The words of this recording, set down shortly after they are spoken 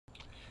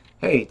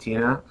Hey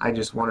Tina, I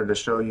just wanted to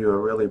show you a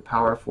really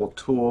powerful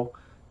tool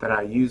that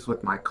I use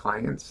with my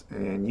clients,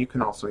 and you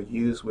can also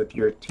use with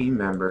your team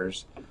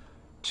members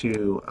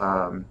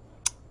to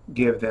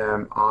give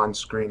them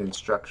on-screen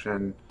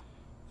instruction.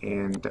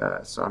 And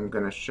so I'm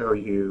going to show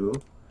you.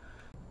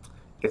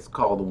 It's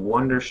called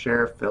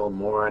Wondershare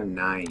Filmora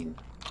 9.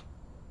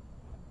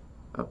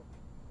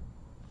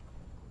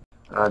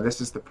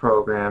 This is the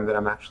program that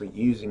I'm actually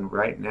using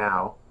right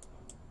now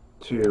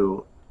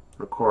to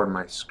record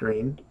my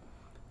screen,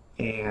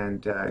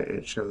 and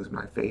it shows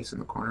my face in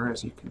the corner,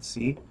 as you can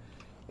see.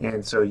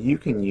 And so you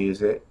can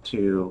use it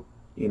to,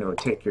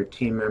 take your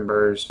team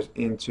members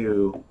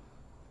into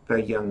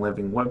the Young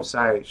Living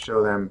website,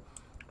 show them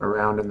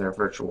around in their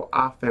virtual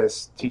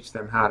office, teach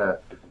them how to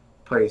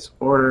place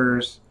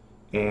orders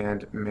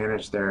and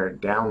manage their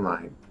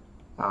downline.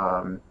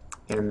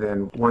 And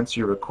then once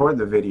you record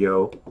the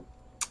video,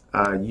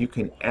 you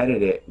can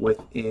edit it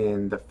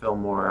within the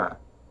Filmora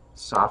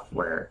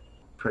software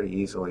pretty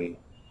easily,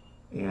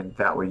 and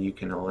that way you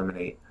can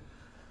eliminate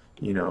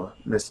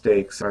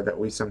mistakes that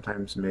we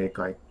sometimes make,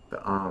 like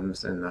the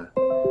ums and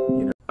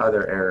the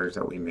other errors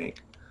that we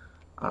make.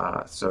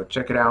 So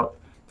check it out.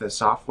 The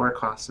software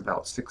costs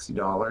about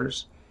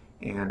 $60,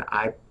 and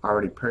I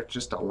already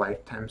purchased a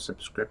lifetime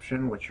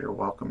subscription, which you're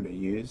welcome to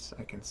use.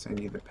 I can send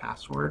you the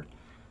password.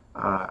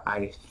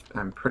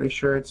 I'm pretty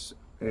sure it's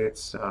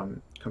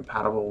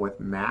compatible with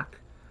Mac,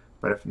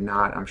 but if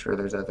not, I'm sure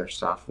there's other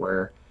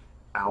software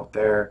out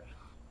there.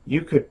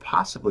 You could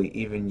possibly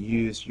even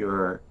use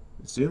your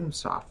Zoom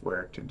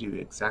software to do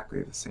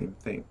exactly the same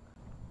thing.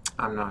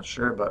 I'm not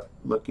sure, but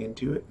look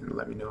into it and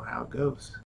let me know how it goes.